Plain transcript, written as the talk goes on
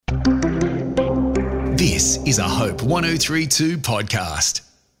This is a Hope 1032 podcast.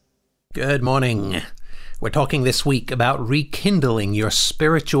 Good morning. We're talking this week about rekindling your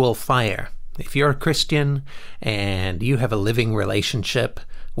spiritual fire. If you're a Christian and you have a living relationship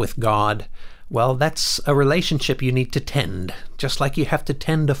with God, well, that's a relationship you need to tend, just like you have to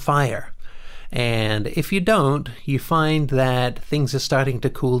tend a fire. And if you don't, you find that things are starting to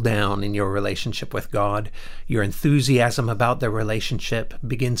cool down in your relationship with God. Your enthusiasm about the relationship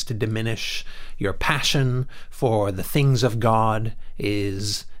begins to diminish. Your passion for the things of God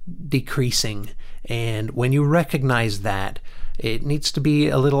is decreasing. And when you recognize that, it needs to be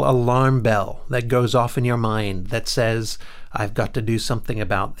a little alarm bell that goes off in your mind that says, I've got to do something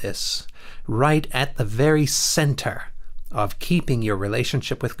about this. Right at the very center of keeping your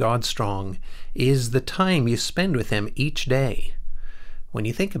relationship with God strong is the time you spend with Him each day. When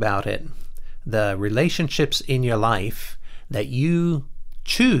you think about it, the relationships in your life that you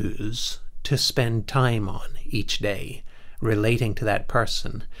choose to spend time on each day relating to that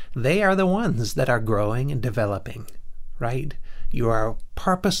person, they are the ones that are growing and developing, right? You are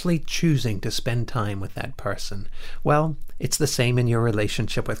purposely choosing to spend time with that person. Well, it's the same in your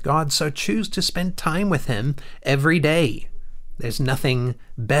relationship with God, so choose to spend time with Him every day. There's nothing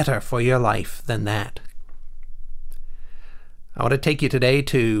better for your life than that. I want to take you today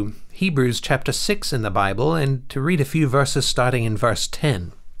to Hebrews chapter 6 in the Bible and to read a few verses starting in verse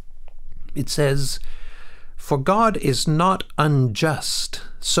 10. It says, "For God is not unjust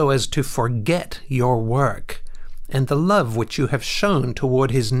so as to forget your work and the love which you have shown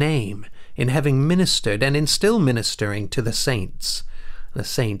toward His name in having ministered and in still ministering to the saints." The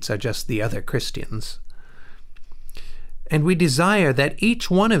saints are just the other Christians. "And we desire that each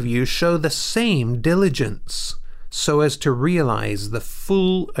one of you show the same diligence, so as to realize the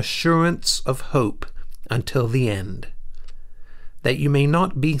full assurance of hope until the end, that you may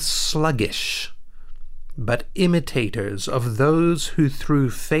not be sluggish, but imitators of those who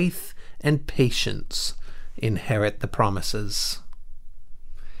through faith and patience inherit the promises.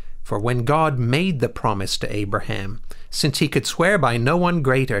 For when God made the promise to Abraham, since he could swear by no one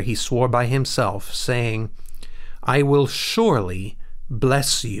greater, he swore by himself, saying, I will surely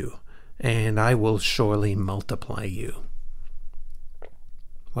bless you, and I will surely multiply you."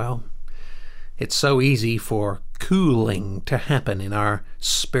 Well, it's so easy for cooling to happen in our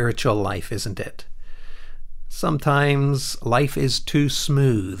spiritual life, isn't it? Sometimes life is too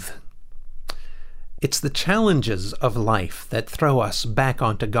smooth. It's the challenges of life that throw us back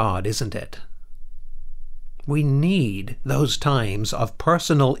onto God, isn't it? We need those times of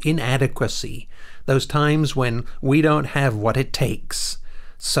personal inadequacy, those times when we don't have what it takes,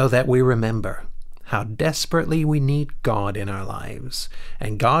 so that we remember how desperately we need God in our lives.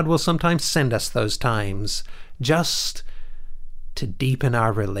 And God will sometimes send us those times just to deepen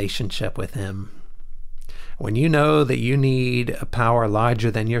our relationship with Him. When you know that you need a power larger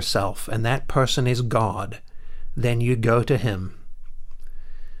than yourself, and that person is God, then you go to Him.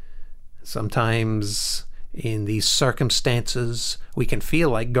 Sometimes in these circumstances, we can feel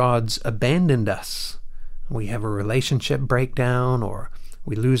like God's abandoned us. We have a relationship breakdown, or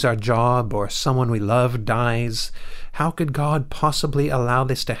we lose our job, or someone we love dies. How could God possibly allow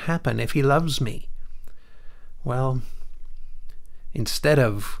this to happen if He loves me? Well, instead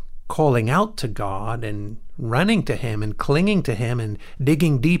of calling out to God and running to Him and clinging to Him and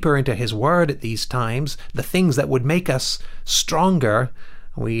digging deeper into His Word at these times, the things that would make us stronger,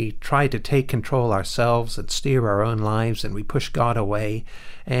 we try to take control ourselves and steer our own lives, and we push God away.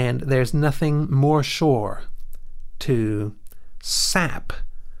 And there's nothing more sure to sap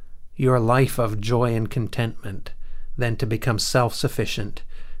your life of joy and contentment than to become self-sufficient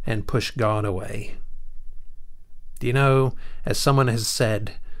and push God away. Do you know, as someone has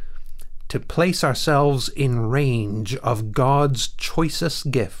said, to place ourselves in range of God's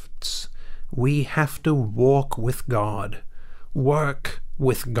choicest gifts, we have to walk with God, work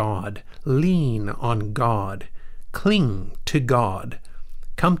with God, lean on God, cling to God,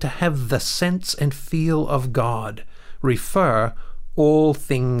 come to have the sense and feel of God, refer all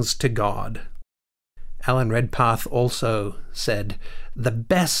things to God. Alan Redpath also said, "The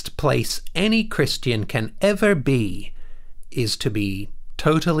best place any Christian can ever be is to be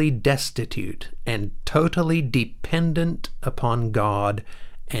totally destitute and totally dependent upon God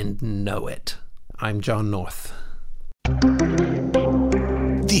and know it." I'm John North.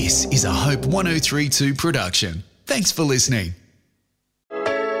 This is a Hope 1032 production. Thanks for listening.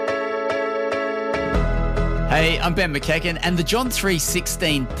 Hey, I'm Ben McKagan, and the John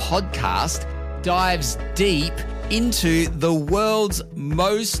 3:16 podcast dives deep into the world's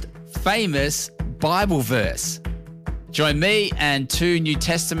most famous Bible verse. Join me and two New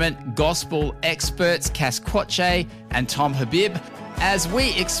Testament gospel experts, Cass Quache and Tom Habib, as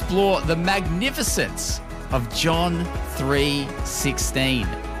we explore the magnificence of John 3:16.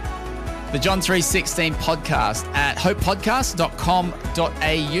 The John 3:16 podcast at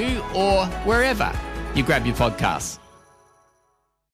hopepodcast.com.au or wherever you grab your podcasts.